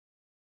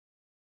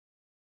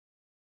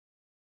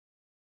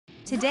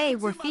Today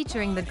we're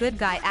featuring the Good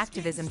Guy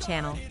Activism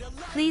channel.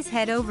 Please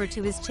head over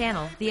to his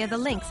channel via the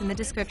links in the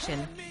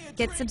description.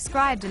 Get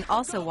subscribed and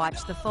also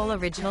watch the full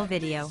original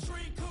video.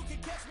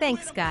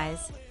 Thanks,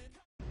 guys.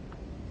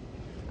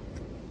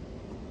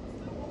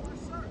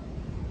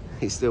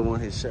 He still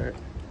want his shirt.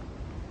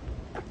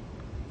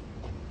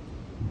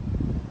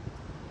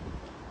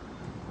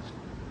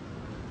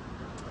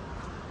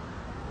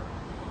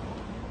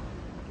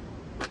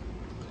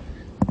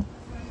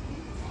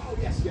 Oh,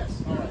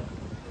 yes, all right.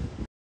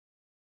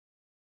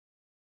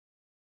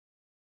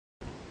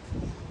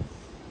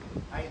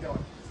 How you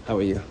doing? How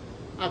are you?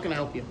 How can I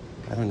help you?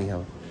 I don't need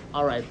help.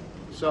 All right.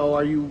 So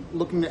are you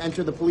looking to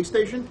enter the police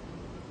station?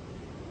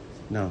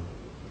 No.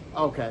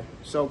 Okay.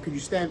 So could you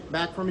stand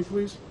back for me,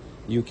 please?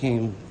 You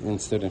came and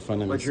stood in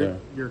front of me, But sir.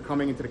 you're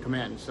coming into the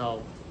command,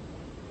 so...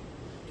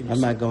 I'm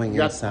not going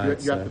inside, You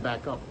have sir. to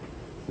back up.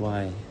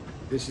 Why?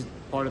 This is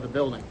part of the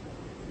building.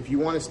 If you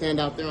want to stand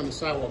out there on the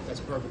sidewalk,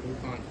 that's perfectly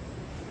fine.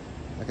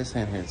 I can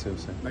stand here too,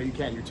 sir. No, you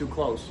can't. You're too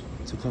close.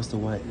 Too close to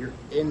what? You're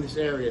in this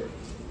area,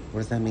 What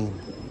does that mean?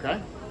 okay?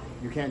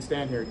 You can't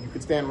stand here. You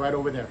could stand right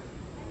over there.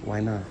 Why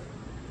not?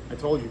 I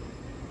told you.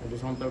 I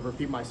just want to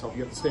repeat myself.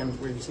 You have to stand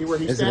where you see where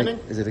he's standing?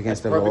 Is it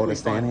against That's the law to perfectly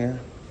stand fine. here?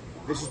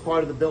 This is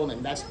part of the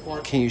building. That's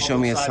part. Can you show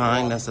of me the a sign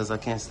sidewalk. that says I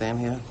can't stand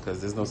here?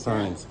 Because there's no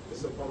signs.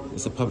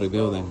 It's a public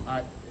building. All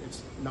right.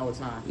 No,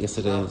 it's not. Yes,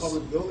 it is.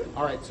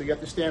 All right. So you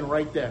have to stand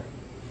right there.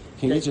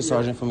 Can you Okay? get your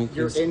sergeant for me,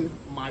 please? You're in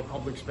my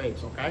public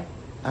space, okay?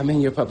 I'm in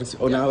your public.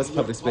 Oh, now it's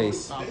public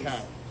space. Okay.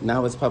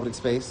 Now it's public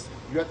space.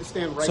 You have to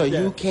stand right So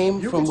there. you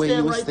came from can where you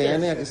stand were right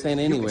standing? there. I can stand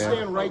You anywhere. can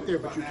stand right there,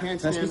 but you can't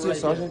Can I stand speak to your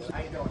right sergeant? there.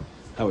 How you doing?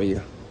 How are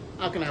you?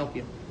 How can I help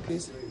you?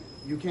 Please.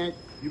 You can't.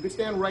 You can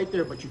stand right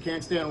there, but you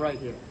can't stand right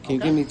here. Can you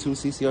okay? give me 2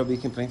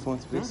 CCRB complaint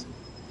forms, please?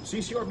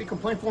 CCRB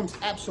complaint forms?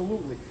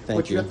 Absolutely. Thank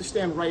but you you. have to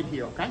stand right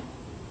here, okay?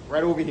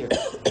 Right over here.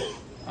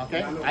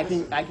 Okay? I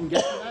can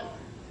get to that.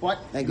 But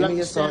Hey, you give have me to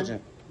your stand-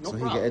 sergeant no so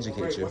he problem. can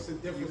educate you. What's the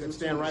difference? You can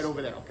stand right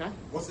over there, okay?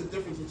 What's the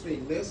difference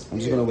between this? I'm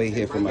just going to wait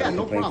here for my Yeah, no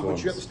complaint problem. But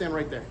you have to forms. stand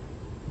right there.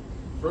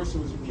 First it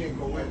was you can't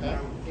go in,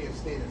 now you can't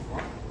stand in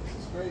front. This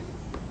is crazy.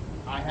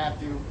 I have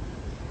to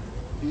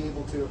be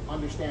able to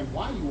understand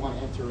why you want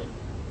to enter in.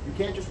 You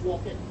can't just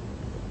walk in.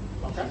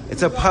 Okay?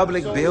 It's a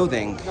public So,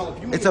 building. no,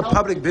 if you It's need a help-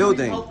 public if you need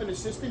building. help and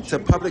assistance, It's a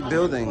you can public come in.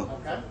 building.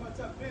 Okay?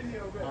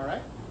 All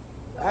right?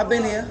 I've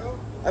been here.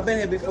 I've been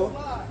here before.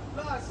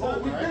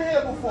 We've been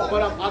here before.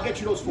 But I'll get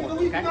you those forms,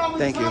 okay?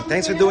 Thank you.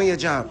 Thanks for doing your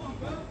job.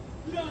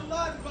 You done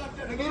lied about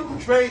that. Nigga,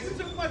 you crazy. You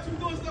talking about you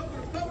doing stuff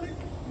for the public?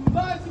 You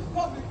lied to the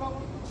public, Papa.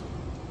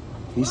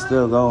 He's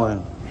still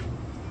going.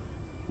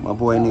 My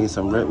boy needs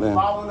some ripping.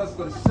 Following us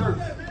for the shirt.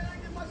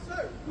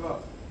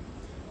 Look.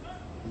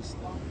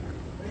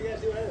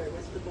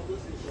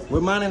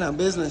 We're minding our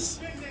business.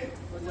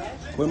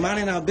 We're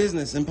minding our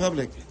business in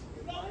public.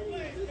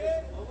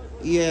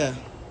 Yeah.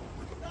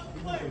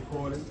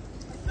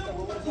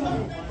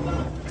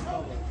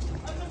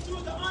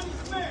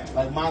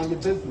 Like minding your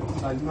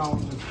business. Like, you know,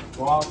 just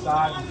go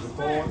outside and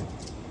record.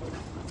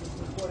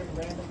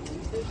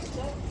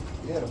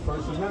 Yeah, the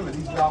First Amendment.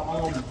 These are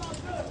our own.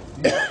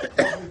 These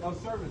are our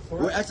service, sir.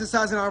 We're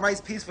exercising our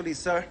rights peacefully,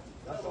 sir.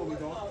 That's what we're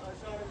doing.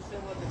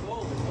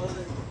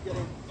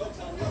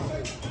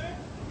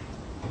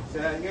 Say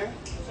that again?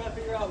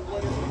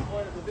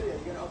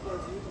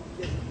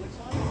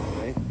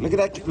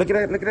 Look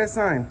at that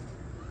sign.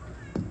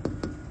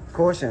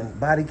 Caution,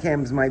 body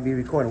cams might be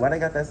recording. Why they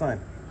got that sign?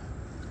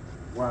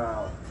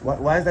 Wow.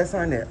 Why is that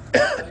sign there?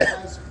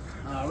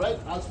 All right,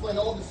 I'll explain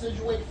all the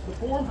situation, the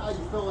form, how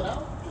you fill it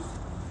out.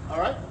 All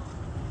right?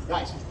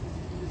 Guys.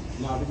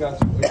 Nah, we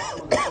got you.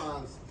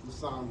 The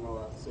sign,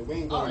 so we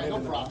ain't All going right, no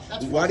in problem.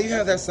 That's Why fine. do you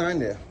have that sign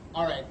there?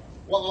 All right.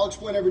 Well, I'll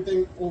explain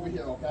everything over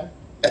here, okay?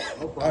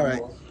 No problem, All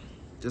right. boss.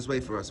 Just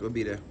wait for us. We'll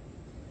be there.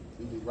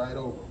 We be right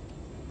over.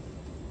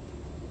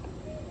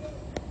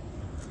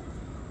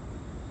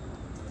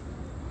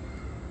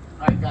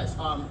 All right, guys.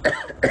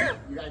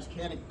 You guys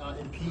can't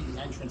impede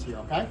the entrance here,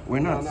 okay? We're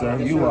not, No, sir.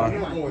 no, You no, are. you're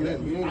not going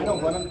in. You ain't I know,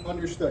 going but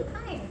understood.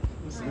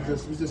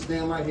 We just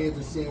stand right here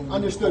just seeing.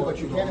 Understood, but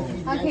you can't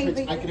impede the Okay, entrance.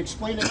 but I you- can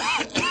explain it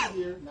over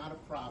here, not a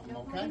problem, No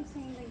okay? problem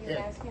saying that you Here.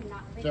 guys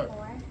cannot Sir, record.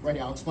 right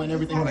here, I'll explain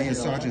everything Hold over on, here.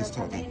 your okay? sergeant's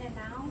talking. Laying it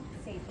down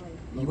safely.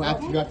 You have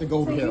to go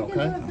over So here, you can okay?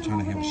 do it I'm trying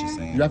to hear what she's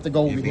saying. You have to go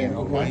over You're here, being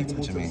rude. okay? Why are you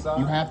touching me?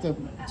 You have to,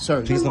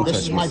 sir, Please don't this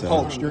touch is me, my sir.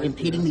 post. You're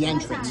impeding the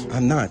entrance.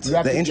 I'm not. You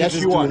have The to, entrance yes,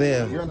 is you through are.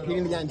 there. You're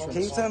impeding the entrance.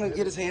 Can you tell him to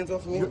get his hands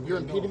off of me? You're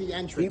impeding the Can you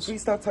entrance.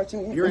 please stop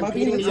touching me? You're Am I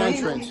being impeding the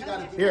detained?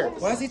 entrance. Here.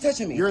 Why is he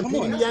touching me? You're Come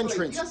impeding on. the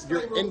entrance.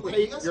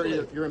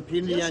 You're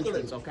impeding the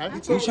entrance, okay?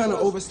 You're trying to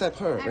overstep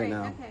her All right right,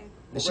 now. okay.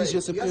 And she's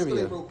your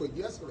superior. Real quick.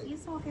 Yes-escalate.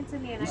 He's talking to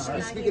me and I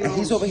cannot And hear.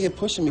 he's over here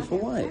pushing me for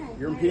what?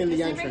 You're impeding the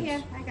Just stay right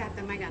entrance. here. I got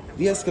them.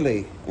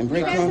 De-escalate and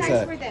break You guys asked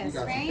for contact. this, got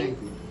you. right?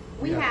 Thank you.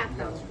 We have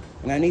them.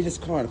 And I need his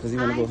card because he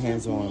want to go I just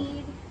hands-on.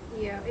 need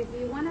you. If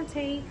you want to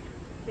take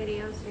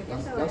videos, you can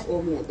do That's it. all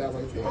we want. That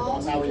right there. All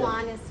That's how we we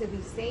want is to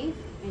be safe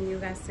and you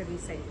guys to be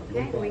safe,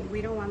 okay? We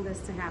don't want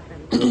this to happen.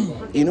 You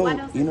Okay, what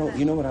else is know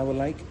there? what I would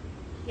like?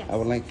 Yes. I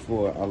would like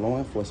for our law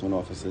enforcement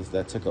officers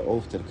that took an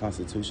oath to the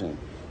Constitution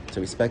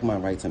to respect my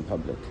rights in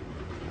public.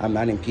 I'm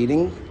not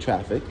impeding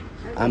traffic.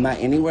 Okay. I'm not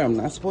anywhere I'm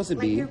not supposed to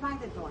Like be. you're by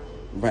the door.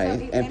 Right.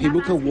 So if- And people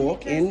I'm could asking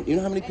walk you in. just- You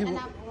know how many people?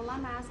 All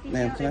I'm asking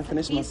Ma'am, you can I is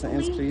finish my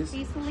sentence, peacefully- please?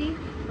 Peacefully,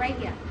 right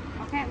here.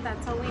 Okay,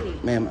 that's all we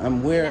need. Ma'am,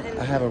 I'm where And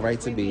I have a right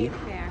to we be. meet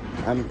there.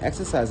 I'm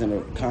exercising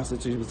a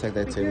constitutionally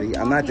protected But you're activity.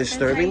 I'm not blocking this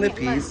disturbing the right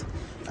here. peace.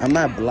 Look. I'm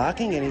not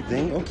blocking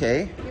anything.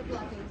 Okay. You're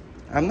blocking.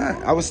 I'm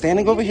not. I was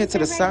standing over here to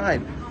the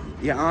side.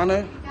 Your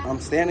Honor, I'm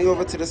standing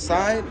over to the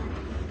side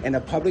in a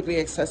publicly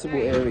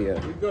accessible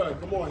area. You good?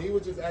 Come on. He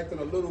was just acting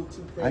a little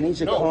too crazy. I need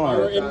your No, car.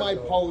 you're in my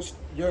post.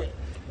 You're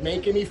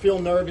making me feel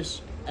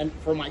nervous, and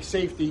for my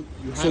safety,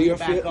 you have So to your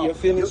back up. your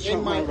feelings You're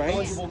in trump my my rights?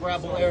 eligible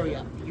gravel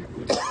area.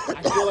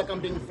 I feel like I'm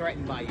being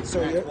threatened by you.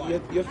 So That's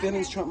why. your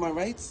feelings trump my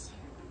rights?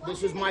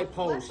 This is my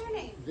post. What's your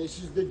name? This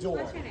is the door.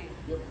 What's your name?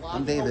 You're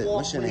blocking David. the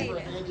What's your walkway name?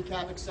 for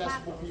handicap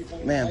accessible people.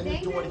 Ma'am. And the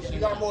door to get You in.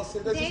 got more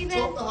sense. Let's just David,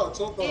 talk to her.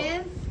 Talk to her.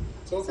 if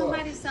Talk to her.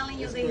 somebody's telling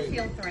you they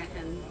feel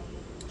threatened,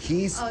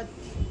 He's.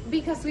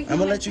 because we I'ma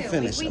human let you too.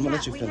 finish. We I'ma let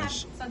have- you we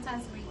finish. have-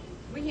 sometimes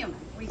we're human.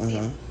 We feel.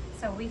 Uh-huh.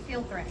 So we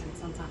feel threatened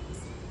sometimes.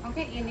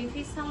 Okay, and if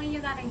he's telling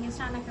you that and he's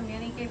trying to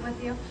communicate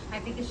with you, I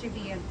think it should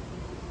be an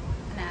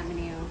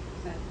avenue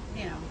that,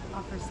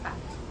 of respect.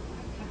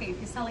 Okay, if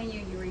he's telling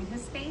you you're in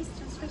his space,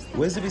 just respect.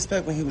 Where's the that.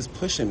 respect when he was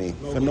pushing me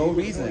for no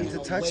reason to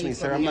touch me,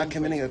 sir? I'm not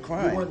committing a You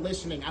crime. weren't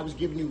listening. I was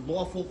giving you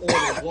lawful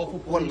orders, lawful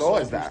police What law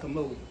is orders that? to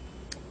move.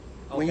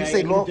 When you Okay, say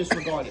and law-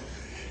 disregard it.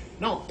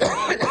 No.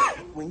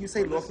 When you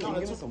say lawful, can you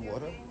give me some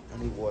water?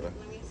 I need water.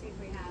 Let me see if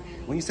we have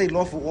any. When you say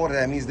lawful order,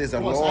 that means there's a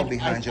law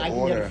behind your I can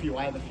get order. a few.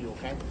 I have a few.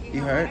 Okay.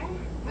 You heard?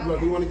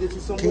 Look, we want to get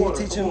you some Can you water.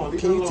 teach Come on, him? leave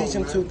Can it you alone, teach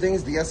him man. 2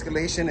 things: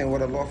 de-escalation and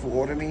what a lawful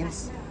order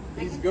means?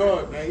 He's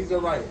good, man. He's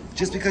all right.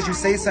 Just because you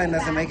say something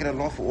doesn't make it a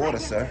lawful order,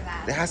 sir.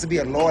 There has to be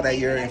a law that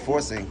you're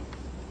enforcing.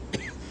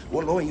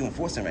 What law are you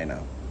enforcing right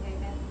now? David,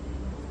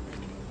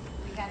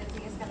 you gotta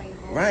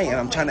de-escalate. Right, and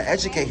I'm trying to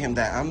educate him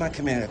that I'm not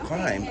committing a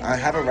crime. I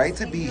have a right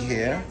to be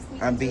here.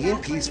 I'm being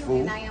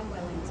peaceful, And I am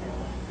willing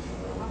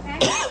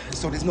to. Okay?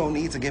 so there's no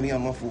need to give me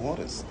unlawful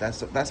orders.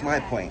 That's my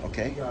point,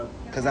 okay?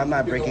 Because I'm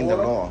not breaking the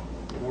law.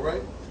 All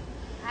right?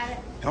 I'm I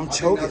think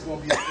choking. that's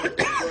gonna be a good.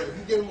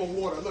 You give him a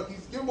water. Look,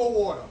 give him a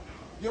water.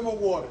 Give him a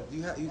water.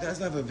 You guys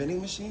don't have a vending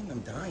machine?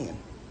 I'm dying.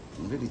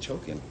 I'm really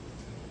choking.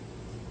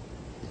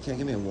 You can't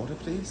give me a water,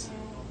 please?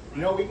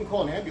 You know, we can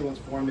call an ambulance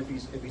for him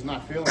if he's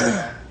not feeling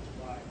well.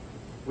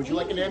 Would you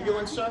like an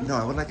ambulance, sir? No,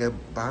 I would like a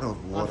bottle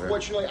of water.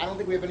 Unfortunately, I don't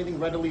think we have anything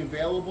readily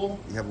available.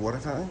 You have water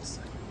fountains?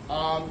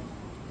 Um,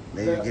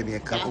 Maybe the give me a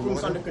cup of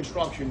bathroom's under water.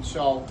 construction,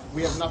 so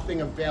we have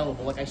nothing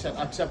available. Like I said,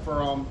 except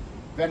for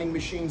vending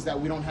machines that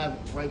we don't have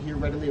right here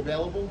readily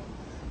available.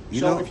 You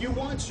So know- if you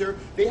want, sir,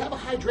 they have a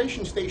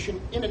hydration station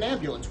in an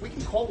ambulance. We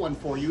can call one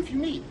for you if you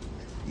need.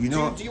 You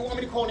know, Do you want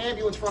me to call an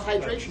ambulance for a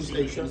hydration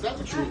station? Is that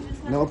what you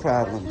need? no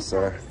problem,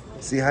 sir.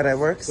 See how that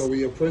works? So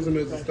we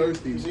prisoners is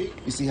thirsty. See?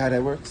 You see how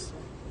that works?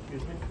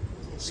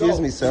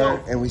 Excuse me,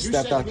 sir, and we you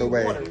stepped said out the need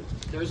way. water.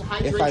 There's a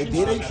If I hydration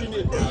didn't- station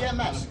at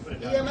EMS.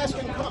 EMS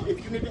can come.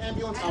 If you need an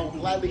ambulance, I'll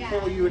gladly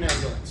call you an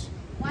ambulance.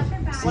 Watch your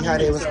back. See how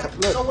they was... So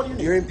Look, what do you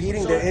need? you're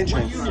impeding So their what do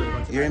entrance. you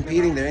need? You're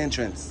impeding their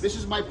entrance. This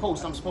is my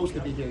post. I'm supposed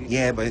to be here.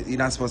 Yeah, but you're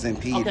not supposed to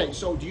impede. Okay,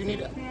 so do you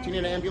need an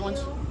ambulance?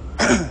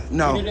 You need an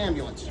No.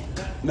 ambulance.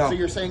 No. So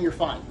you're saying you're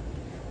fine?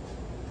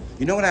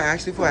 You know what I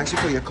asked you for? I asked you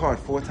for your card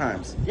 4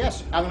 times.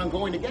 Yes, I'm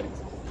going to get it.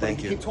 Thank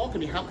If you. keep talking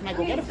to me. How can I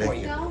go get it for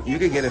Thank you? you. You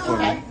can get it for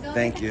me.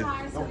 Thank you.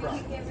 No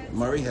problem.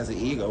 Murray has an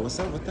ego. What's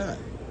up with that?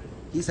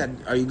 He said,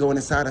 are you going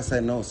inside? I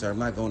said, no, sir, I'm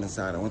not going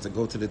inside. I want to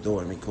go to the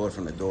door and record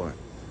from the door.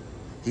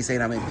 He said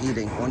I'm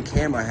impeding. On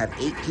camera, I had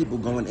 8 people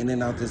going in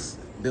and out this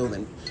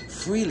building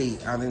freely.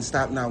 I didn't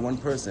stop not one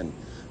person.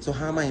 So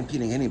how am I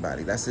impeding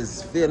anybody? That's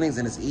his feelings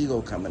and his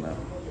ego coming up.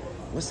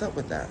 What's up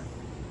with that?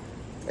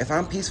 If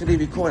I'm peacefully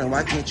recording,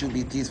 why can't you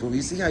be peaceful?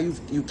 You see how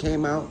you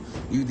came out,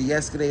 you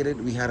de-escalated,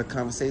 we had a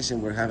conversation,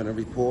 we're having a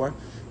rapport.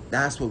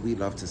 That's what we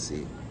love to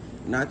see.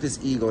 Not this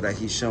ego that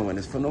he's showing.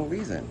 It's for no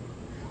reason.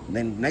 And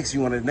then next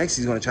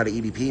he's gonna try to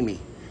EDP me.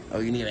 Oh,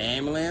 you need an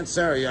ambulance,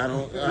 sir? I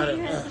don't.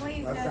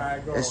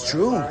 It's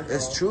true.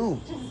 It's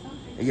true.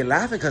 And you're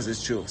laughing because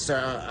it's true,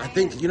 sir. I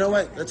think you know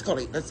what? Let's call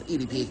it. Let's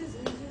EDP.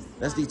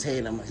 Let's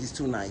detain him. He's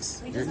too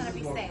nice. We just want to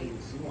be safe.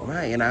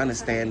 Right, and I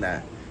understand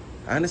that.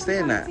 I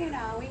understand that.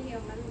 Sometimes, we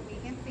human, we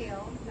can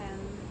feel,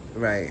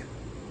 and Right.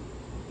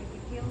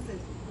 if he feels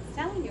it's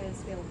telling you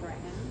it's feel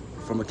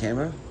threatened. From a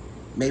camera,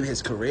 maybe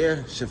his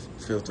career should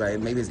feel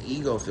threatened. Maybe his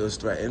ego feels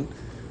threatened.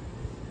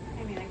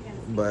 I mean, I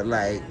can. But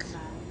like,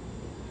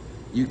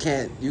 you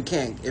can't.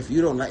 If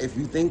you don't like, if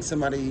you think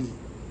somebody,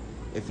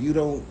 if you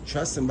don't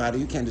trust somebody,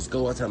 you can't just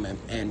go up to them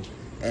and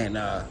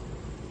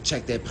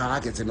check their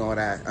pockets and all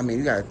that. I mean,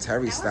 you got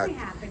Terry That stuck, won't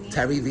be happening.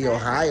 Terry v.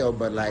 Ohio,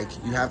 but like,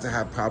 you have to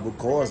have probable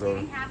cause It or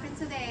didn't happen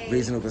today.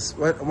 reasonable.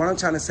 What I'm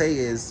trying to say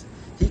is,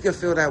 he could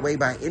feel that way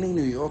by any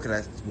New Yorker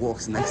that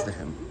walks next to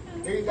him.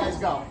 Here you guys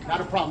go. Not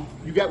a problem.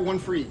 You get one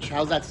for each.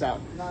 How's that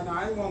sound? No,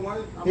 I ain't want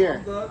one. Here.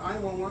 I'm good. I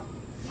ain't want one.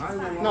 I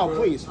ain't want one. No, good.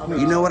 please. I'm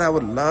please. You know what I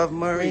would love,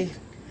 Murray?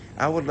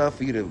 I would love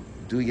for you to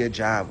do your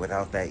job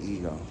without that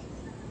ego.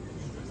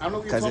 I don't know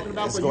what you're 'Cause talking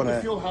about, it's but you gonna-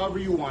 can feel however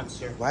you want,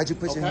 sir. Why'd you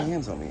put your Okay?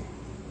 hands on me?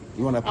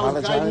 You want to I was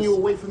guiding apologize? you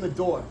away from the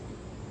door.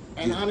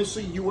 And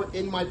honestly, you were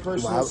in my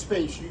personal Why-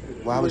 space.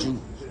 Why would you?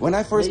 When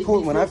I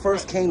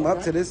first came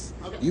up to this,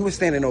 you were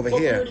standing over Well,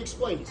 you here. already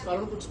explained it, so I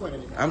don't have to explain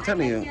anything. I'm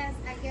telling you.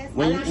 I guess.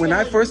 When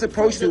I first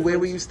approached you, where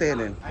were you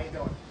standing? How you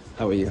doing?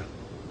 How are you?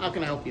 How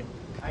can I help you?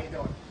 How you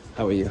doing?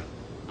 How are you?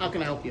 How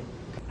can I help you?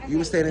 You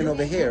were standing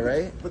over here,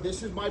 right? But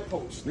this is my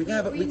post. We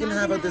can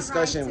have a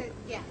discussion.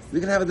 Yes. We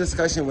can have a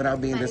discussion without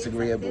being But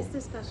disagreeable.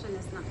 This discussion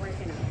is not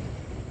working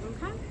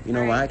out. Okay? You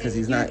know All why? right, 'Cause and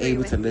he's you not agree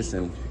able with to me.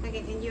 listen.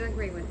 Okay, and you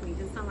agree with me.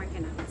 It's not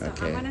working out. So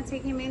Okay. I'm going to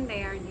take him in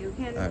there. You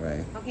can. All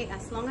right. Okay,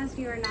 as long as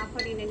you're not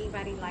putting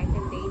anybody's life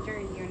in danger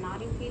and you're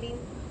not impeding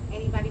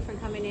anybody from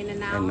coming in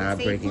and out And not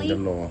safely, breaking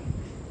the law.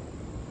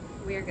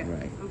 we're good.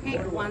 Right. Okay,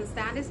 once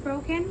that is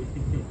broken,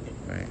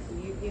 Right.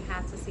 you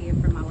have to see it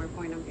from our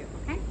point of view.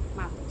 Okay?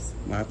 Matos.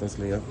 Matos,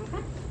 Leo.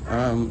 Okay?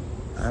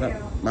 I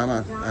don't,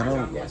 Mama.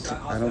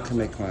 I don't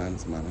commit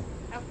crimes, Mama.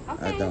 Oh,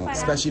 okay, I don't, but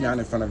especially not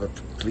in front of a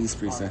police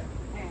precinct.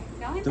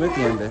 All right, Tú go me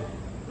ahead. entiendes?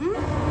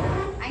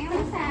 I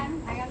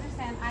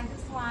understand. I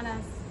just want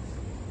us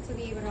to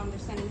be able to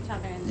understand each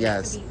other and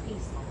Yes. to be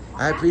peaceful.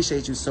 I okay?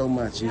 appreciate you so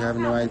much. You have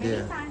no problem. idea.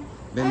 Anytime.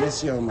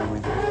 Bendición, Mommy.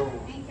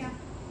 Thank you.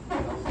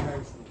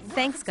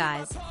 Thanks,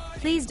 guys.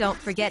 Please don't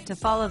forget to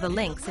follow the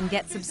links and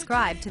get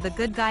subscribed to the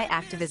Good Guy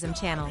Activism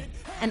channel.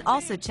 And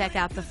also check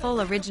out the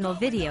full original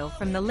video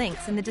from the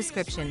links in the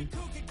description.